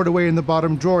iPhone is stored away in the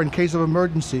bottom drawer in case of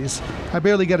emergencies. I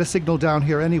barely get a signal down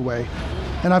here anyway.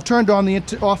 And I've turned on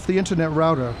off the internet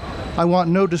router. I want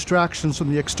no distractions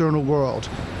from the external world.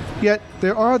 Yet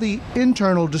there are the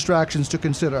internal distractions to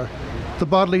consider, the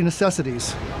bodily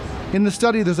necessities. In the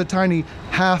study, there's a tiny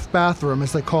half bathroom,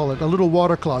 as they call it, a little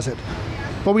water closet.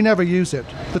 But we never use it.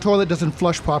 The toilet doesn't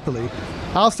flush properly.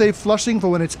 I'll save flushing for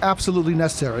when it's absolutely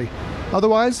necessary.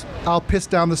 Otherwise, I'll piss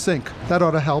down the sink. That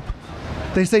ought to help.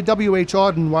 They say W.H.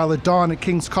 Auden, while at Dawn at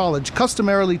King's College,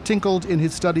 customarily tinkled in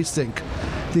his study sink.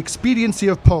 The expediency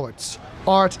of poets.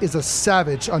 Art is a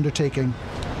savage undertaking.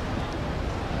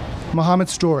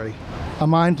 Muhammad's story, A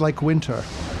Mind Like Winter.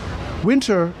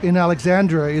 Winter in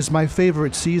Alexandria is my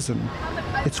favorite season.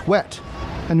 It's wet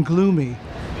and gloomy,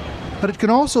 but it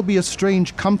can also be a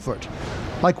strange comfort,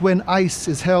 like when ice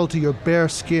is held to your bare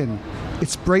skin.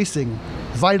 It's bracing,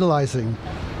 vitalizing.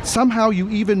 Somehow you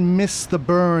even miss the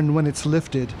burn when it's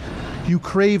lifted. You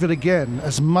crave it again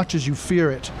as much as you fear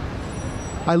it.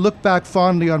 I look back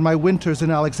fondly on my winters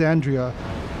in Alexandria,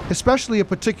 especially a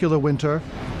particular winter,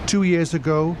 2 years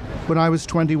ago, when I was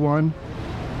 21.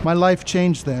 My life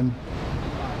changed then.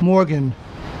 Morgan,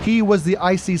 he was the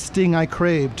icy sting I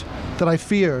craved, that I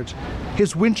feared.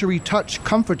 His wintry touch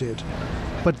comforted,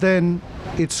 but then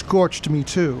it scorched me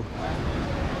too.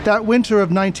 That winter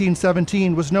of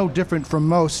 1917 was no different from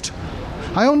most.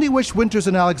 I only wish winters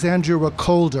in Alexandria were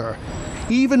colder.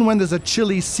 Even when there's a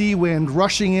chilly sea wind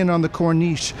rushing in on the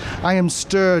Corniche, I am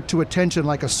stirred to attention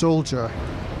like a soldier.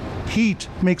 Heat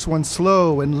makes one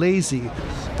slow and lazy,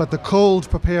 but the cold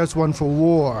prepares one for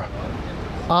war.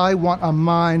 I want a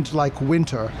mind like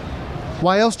winter.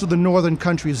 Why else do the northern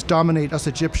countries dominate us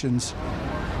Egyptians?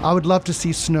 I would love to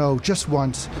see snow just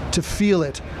once, to feel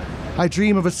it. I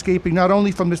dream of escaping not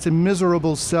only from this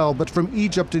immiserable cell, but from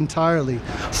Egypt entirely,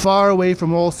 far away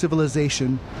from all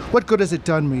civilization. What good has it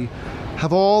done me?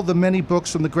 Have all the many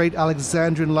books from the great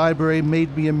Alexandrian library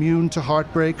made me immune to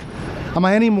heartbreak? Am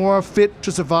I any more fit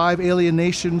to survive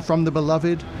alienation from the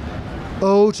beloved?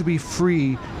 Oh, to be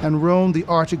free and roam the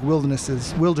Arctic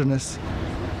wilderness.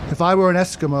 If I were an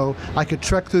Eskimo, I could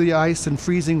trek through the ice and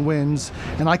freezing winds,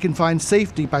 and I can find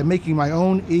safety by making my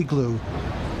own igloo.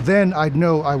 Then I'd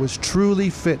know I was truly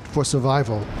fit for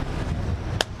survival.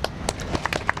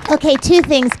 Okay, two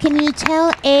things. Can you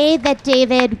tell, A, that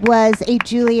David was a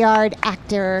Juilliard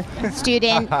actor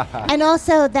student, and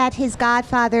also that his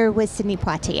godfather was Sidney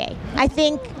Poitier? I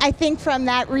think from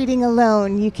that reading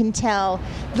alone, you can tell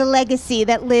the legacy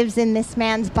that lives in this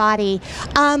man's body.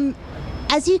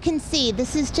 As you can see,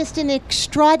 this is just an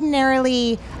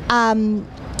extraordinarily,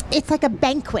 it's like a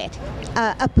banquet,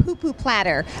 a poo-poo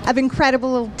platter of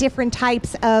incredible different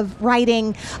types of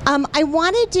writing. I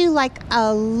want to do like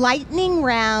a lightning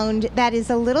round that is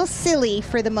a little silly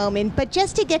for the moment, but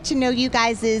just to get to know you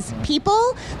guys as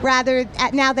people, rather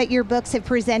now that your books have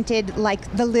presented like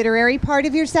the literary part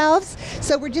of yourselves.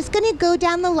 So we're just going to go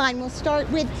down the line. We'll start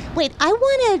with, wait, I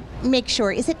want to make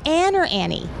sure, is it Anne or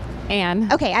Annie?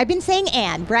 Anne. Okay, I've been saying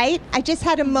Anne, right? I just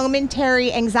had a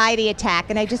momentary anxiety attack,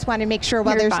 and I just want to make sure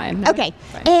while You're there's... fine. No, Okay,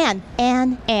 it's fine.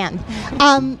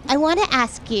 Anne. I want to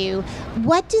ask you,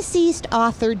 what deceased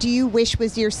author do you wish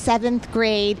was your 7th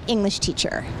grade English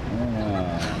teacher?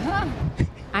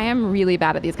 I am really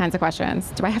bad at these kinds of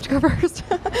questions. Do I have to go first?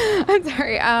 I'm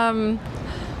sorry.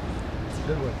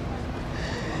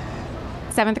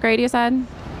 7th grade, you said?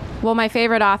 Well, my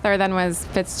favorite author then was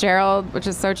Fitzgerald, which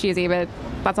is so cheesy, but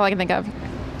that's all I can think of.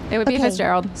 It would be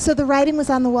Fitzgerald. So the writing was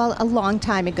on the wall a long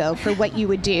time ago for what you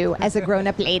would do as a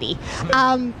grown-up lady.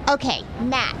 Okay,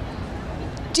 Matt,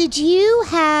 did you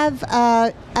have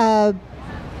a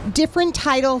different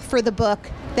title for the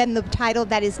book than the title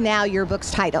that is now your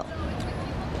book's title?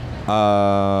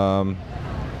 I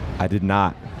did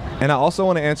not. And I also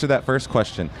want to answer that first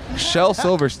question. Shel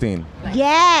Silverstein.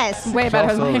 Yes. Way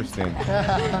better Shel than me.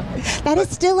 Silverstein. That is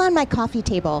still on my coffee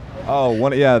table.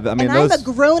 Oh, yeah. I mean, And I'm a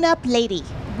grown-up lady.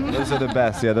 those are the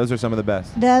best. Yeah, those are some of the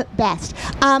best. The best.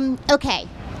 Okay,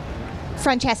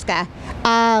 Francesca,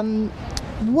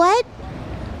 what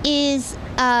is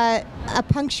a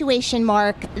punctuation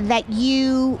mark that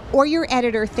you or your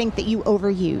editor think that you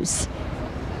overuse?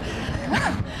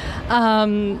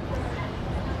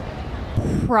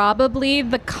 Probably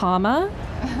the comma,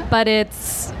 but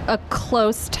it's a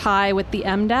close tie with the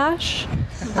M dash.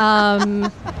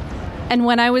 And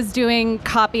when I was doing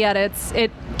copy edits,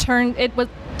 it turned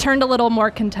a little more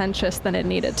contentious than it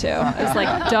needed to. I was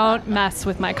like, don't mess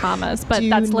with my commas, but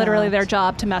that's literally their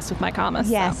job, to mess with my commas.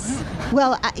 Yes. So.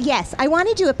 Well, yes, I want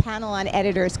to do a panel on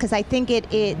editors because I think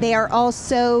they are all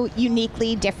so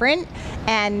uniquely different,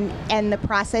 and the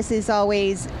process is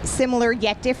always similar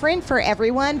yet different for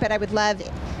everyone. But I would love,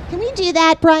 can we do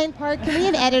that, Bryant Park? Can we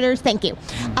have editors? Thank you.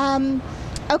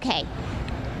 Okay.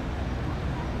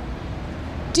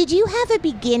 Did you have a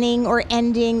beginning or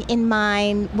ending in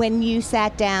mind when you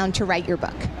sat down to write your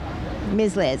book?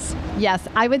 Ms. Liz. Yes,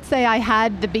 I would say I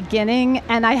had the beginning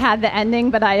and I had the ending,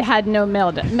 but I had no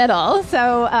middle.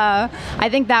 So I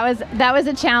think that was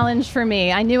a challenge for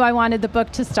me. I knew I wanted the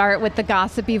book to start with the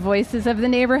gossipy voices of the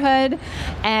neighborhood,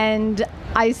 and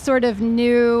I sort of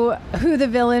knew who the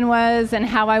villain was and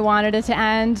how I wanted it to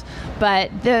end, but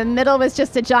the middle was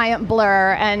just a giant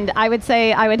blur. And I would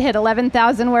say I would hit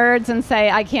 11,000 words and say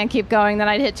I can't keep going. Then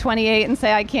I'd hit 28 and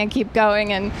say I can't keep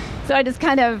going. And so I just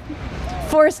kind of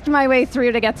forced my way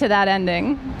through to get to that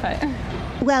ending. But.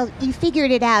 Well, you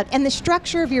figured it out, and the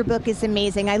structure of your book is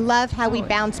amazing. I love how we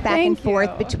bounce back and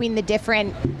forth between the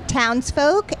different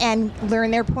townsfolk and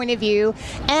learn their point of view.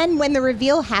 And when the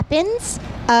reveal happens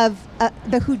of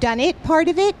the whodunit part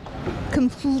of it,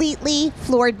 completely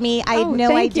floored me. I had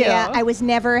no idea. You. I was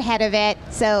never ahead of it.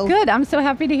 So good. I'm so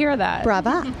happy to hear that.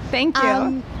 Brava. Thank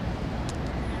you.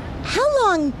 How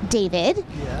long, David,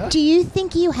 do you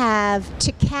think you have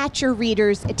to catch your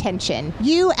reader's attention?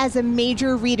 You as a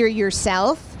major reader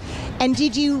yourself, and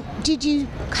did you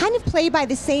kind of play by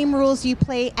the same rules you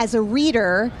play as a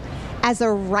reader, as a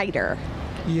writer?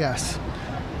 Yes,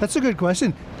 that's a good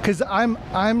question, because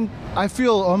I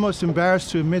feel almost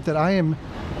embarrassed to admit that I am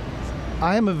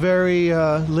a very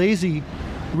lazy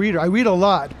reader. I read a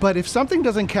lot, but if something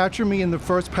doesn't capture me in the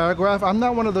first paragraph, I'm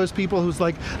not one of those people who's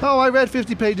like, oh, I read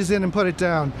 50 pages in and put it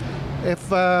down.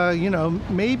 If,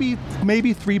 maybe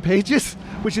 3 pages,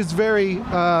 which is very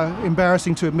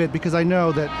embarrassing to admit because I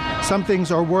know that some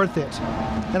things are worth it.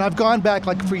 And I've gone back,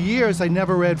 like for years, I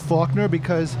never read Faulkner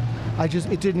because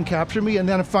it didn't capture me. And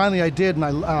then finally I did, and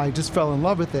I just fell in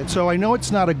love with it. So I know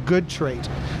it's not a good trait.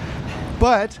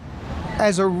 But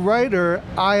as a writer,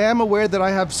 I am aware that I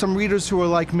have some readers who are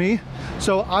like me,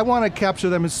 so I want to capture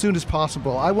them as soon as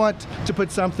possible. I want to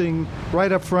put something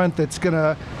right up front that's going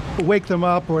to wake them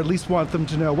up, or at least want them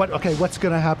to know what's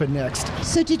going to happen next.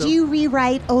 So did you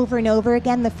rewrite over and over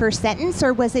again the first sentence,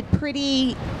 or was it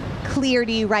pretty clear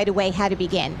to you right away how to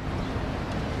begin?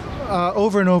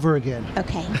 Over and over again.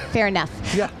 Okay, fair enough.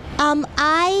 Yeah.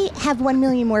 I have 1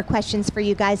 million more questions for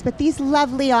you guys, but these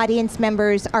lovely audience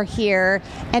members are here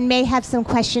and may have some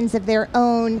questions of their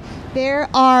own. There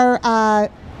are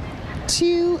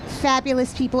 2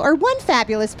 fabulous people, or 1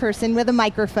 fabulous person with a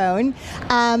microphone.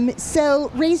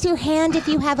 So raise your hand if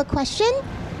you have a question.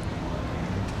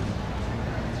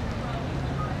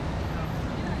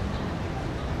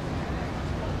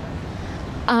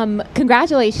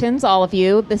 Congratulations, all of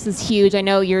you. This is huge. I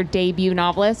know you're debut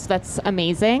novelists. That's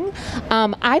amazing.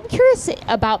 I'm curious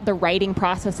about the writing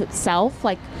process itself.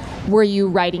 Like, were you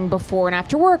writing before and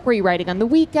after work? Were you writing on the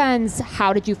weekends?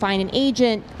 How did you find an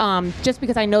agent? Just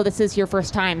because I know this is your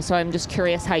first time, so I'm just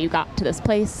curious how you got to this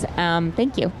place.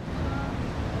 Thank you.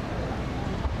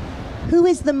 Who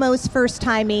is the most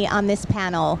first-timey on this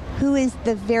panel? Who is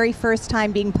the very first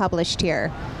time being published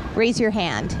here? Raise your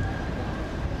hand.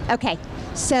 Okay.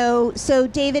 So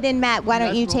David and Matt, why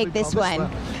don't you take this one?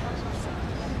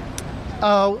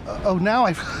 Now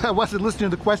I wasn't listening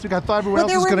to the question. I thought everyone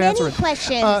else was going to answer it. There were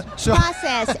many questions.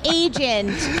 Process,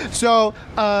 agent. So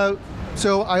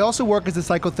I also work as a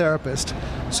psychotherapist.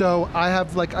 So I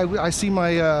have I see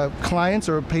my clients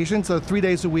or patients 3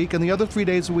 days a week, and the other 3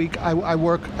 days a week I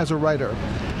work as a writer.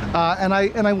 And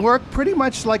I work pretty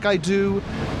much like I do,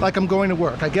 like I'm going to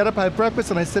work. I get up, I have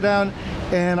breakfast, and I sit down,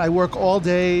 and I work all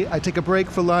day. I take a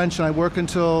break for lunch, and I work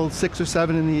until 6 or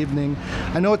 7 in the evening.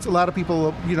 I know it's a lot of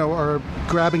people, are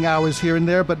grabbing hours here and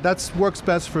there, but that works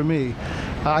best for me.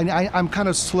 I'm kind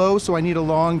of slow, so I need a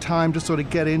long time to sort of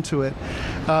get into it.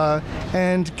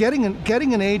 And getting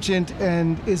an agent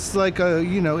is like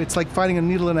it's like finding a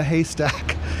needle in a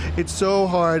haystack. It's so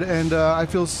hard, and I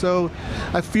feel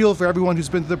for everyone who's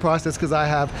been through the process because I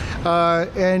have.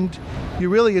 And you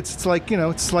really, it's like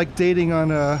dating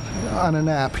on an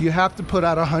app. You have to put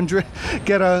out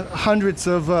get hundreds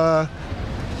of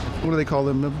what do they call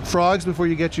them? Frogs before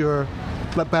you get your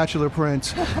bachelor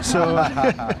prince. So.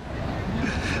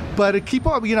 But keep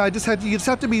on, you just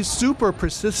have to be super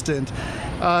persistent,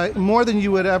 more than you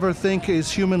would ever think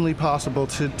is humanly possible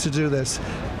to do this.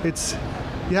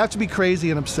 You have to be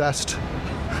crazy and obsessed.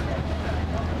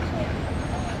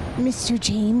 Mr.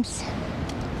 James?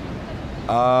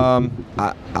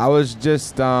 I was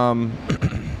just, I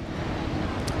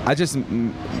just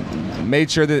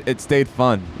made sure that it stayed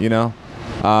fun,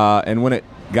 and when it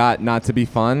got not to be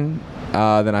fun,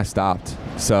 then I stopped.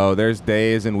 So there's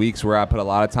days and weeks where I put a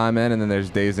lot of time in, and then there's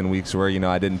days and weeks where,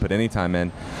 I didn't put any time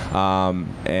in.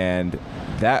 And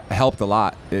that helped a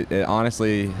lot. It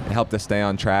honestly helped us stay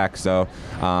on track. So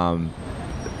that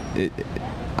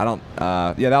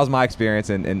was my experience,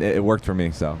 and it worked for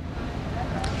me. So.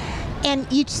 And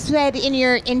you said in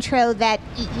your intro that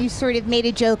you sort of made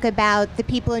a joke about the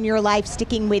people in your life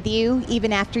sticking with you,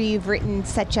 even after you've written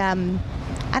such,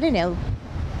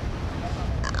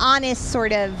 honest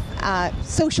sort of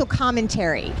social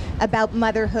commentary about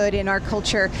motherhood in our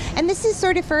culture. And this is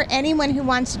sort of for anyone who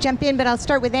wants to jump in, but I'll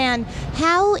start with Anne.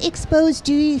 How exposed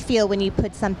do you feel when you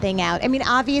put something out? I mean,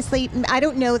 obviously, I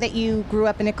don't know that you grew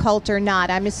up in a cult or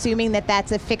not. I'm assuming that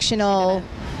that's a fictional...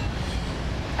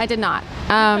 I did not.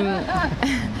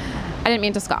 I didn't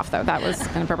mean to scoff, though. That was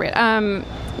inappropriate.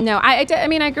 No, I did. I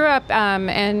mean, I grew up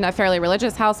in a fairly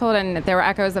religious household, and there were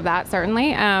echoes of that,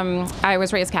 certainly. I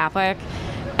was raised Catholic.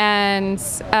 And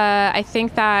I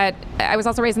think that I was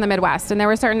also raised in the Midwest, and there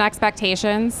were certain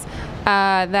expectations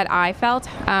that I felt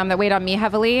that weighed on me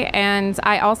heavily. And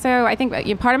I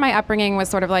think part of my upbringing was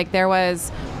sort of like there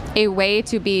was a way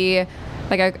to be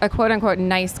like a quote-unquote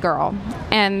nice girl.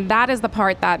 And that is the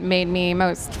part that made me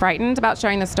most frightened about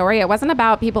sharing the story. It wasn't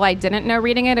about people I didn't know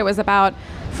reading it. It was about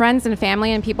friends and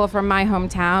family and people from my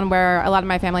hometown, where a lot of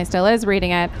my family still is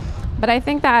reading it. But I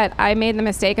think that I made the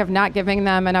mistake of not giving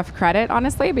them enough credit,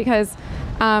 honestly, because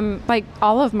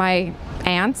all of my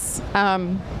aunts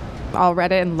all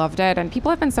read it and loved it, and people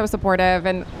have been so supportive.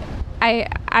 And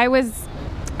I was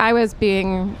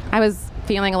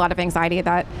feeling a lot of anxiety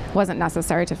that wasn't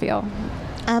necessary to feel.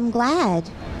 I'm glad.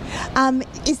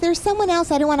 Is there someone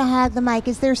else? I don't want to hog the mic.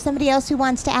 Is there somebody else who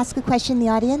wants to ask a question in the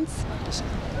audience?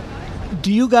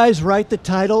 Do you guys write the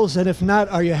titles? And if not,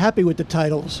 are you happy with the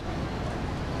titles?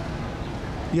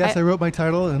 Yes, I wrote my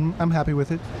title, and I'm happy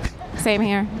with it. Same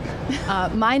here.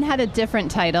 Mine had a different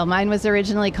title. Mine was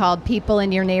originally called People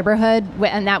in Your Neighborhood,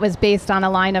 and that was based on a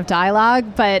line of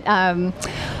dialogue. But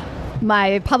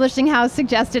my publishing house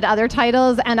suggested other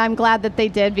titles, and I'm glad that they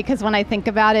did, because when I think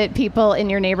about it, People in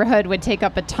Your Neighborhood would take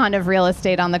up a ton of real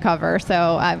estate on the cover.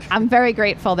 So I'm very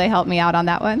grateful they helped me out on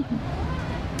that one.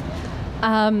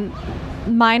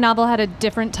 My novel had a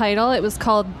different title. It was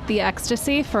called The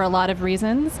Ecstasy for a lot of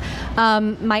reasons.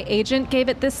 My agent gave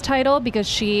it this title because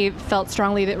she felt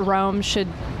strongly that Rome should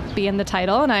be in the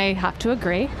title, and I have to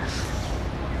agree.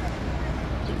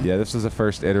 Yeah, this was the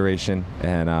first iteration,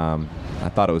 and I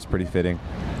thought it was pretty fitting.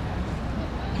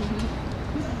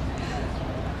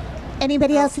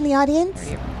 Anybody else in the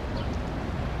audience?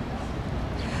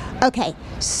 Okay,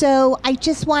 so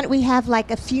we have like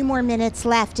a few more minutes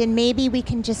left, and maybe we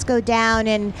can just go down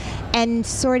and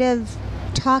sort of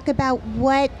talk about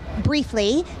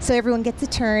briefly, so everyone gets a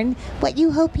turn, what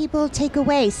you hope people take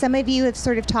away. Some of you have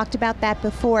sort of talked about that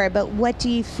before, but what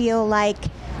do you feel like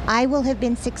I will have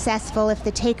been successful if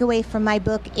the takeaway from my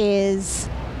book is...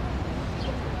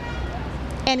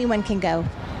 Anyone can go.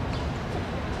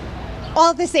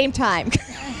 All at the same time.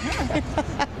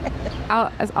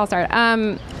 I'll start.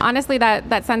 Honestly,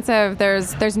 that sense of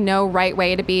there's no right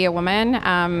way to be a woman.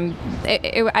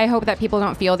 I hope that people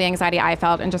don't feel the anxiety I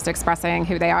felt in just expressing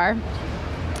who they are.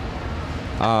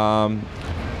 I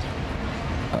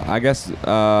guess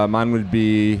mine would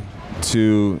be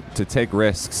to take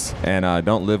risks and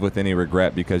don't live with any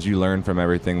regret, because you learn from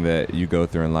everything that you go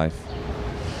through in life.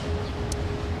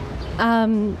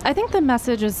 I think the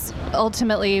message is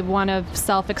ultimately one of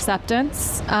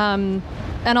self-acceptance.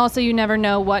 And also, you never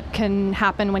know what can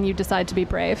happen when you decide to be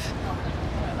brave.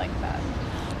 I like that.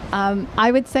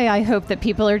 I would say I hope that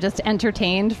people are just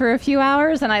entertained for a few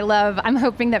hours, and I'm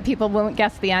hoping that people won't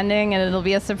guess the ending and it'll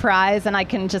be a surprise, and I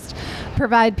can just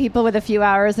provide people with a few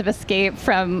hours of escape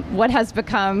from what has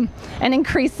become an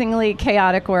increasingly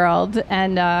chaotic world.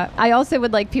 And I also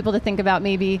would like people to think about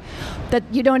maybe that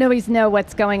you don't always know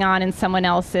what's going on in someone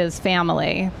else's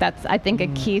family. That's, I think, a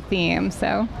key theme.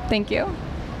 So thank you.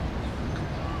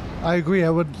 I agree. I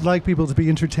would like people to be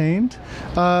entertained.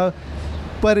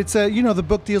 But it's, the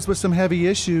book deals with some heavy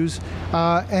issues.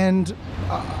 And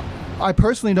I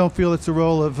personally don't feel it's the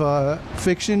role of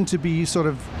fiction to be sort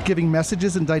of giving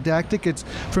messages and didactic.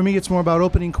 For me, it's more about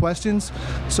opening questions.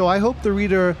 So I hope the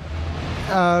reader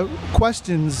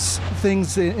questions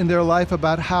things in their life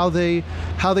about how they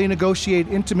negotiate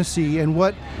intimacy and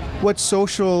what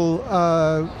social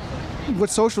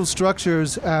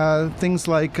structures, things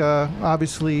like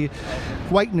obviously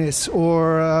whiteness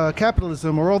or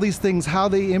capitalism or all these things, how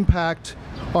they impact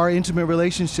our intimate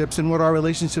relationships and what our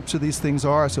relationships to these things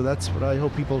are. So that's what I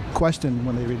hope people question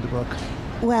when they read the book.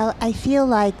 Well, I feel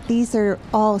like these are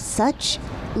all such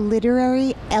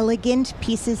literary, elegant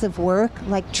pieces of work,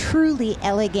 like truly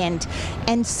elegant,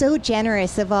 and so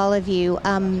generous of all of you.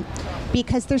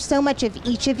 Because there's so much of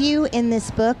each of you in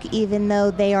this book, even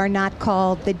though they are not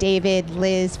called the David,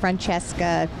 Liz,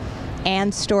 Francesca,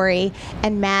 Anne story,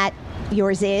 and Matt,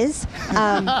 yours is.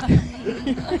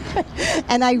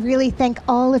 And I really thank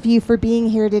all of you for being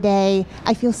here today.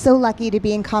 I feel so lucky to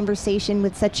be in conversation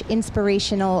with such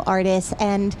inspirational artists,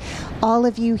 and all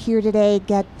of you here today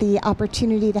get the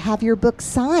opportunity to have your book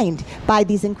signed by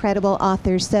these incredible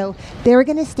authors. So they're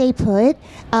going to stay put,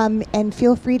 and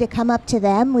feel free to come up to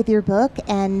them with your book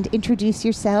and introduce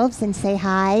yourselves and say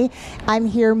hi. I'm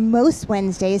here most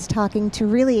Wednesdays talking to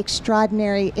really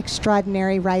extraordinary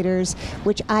writers,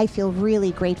 which I feel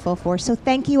really grateful for. So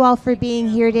thank you all for being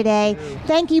here today.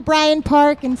 Thank you, Brian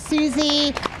Park and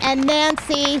Susie and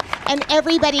Nancy and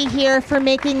everybody here for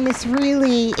making this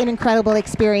really an incredible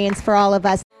experience for all of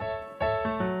us.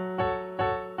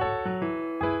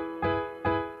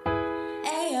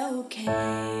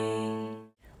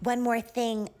 One more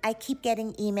thing, I keep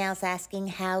getting emails asking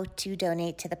how to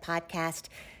donate to the podcast.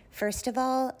 First of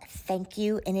all, thank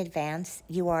you in advance.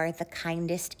 You are the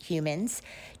kindest humans.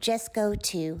 Just go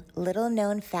to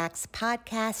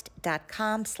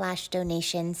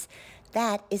littleknownfactspodcast.com/donations.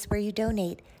 That is where you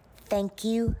donate. Thank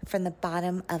you from the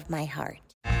bottom of my heart.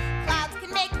 Clouds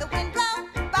can make the wind blow,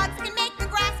 bugs can make the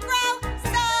grass grow.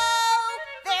 So,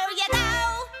 there you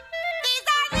go. These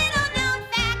are little known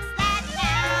facts that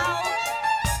now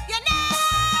you know.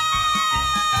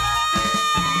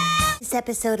 This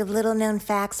episode of Little Known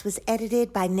Facts was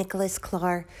edited by Nicholas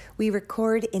Clark. We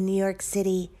record in New York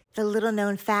City. The Little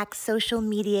Known Facts social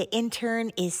media intern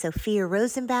is Sophia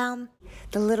Rosenbaum.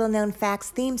 The Little Known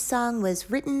Facts theme song was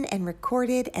written and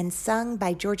recorded and sung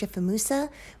by Georgia Famusa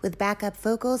with backup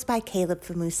vocals by Caleb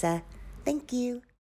Famusa. Thank you.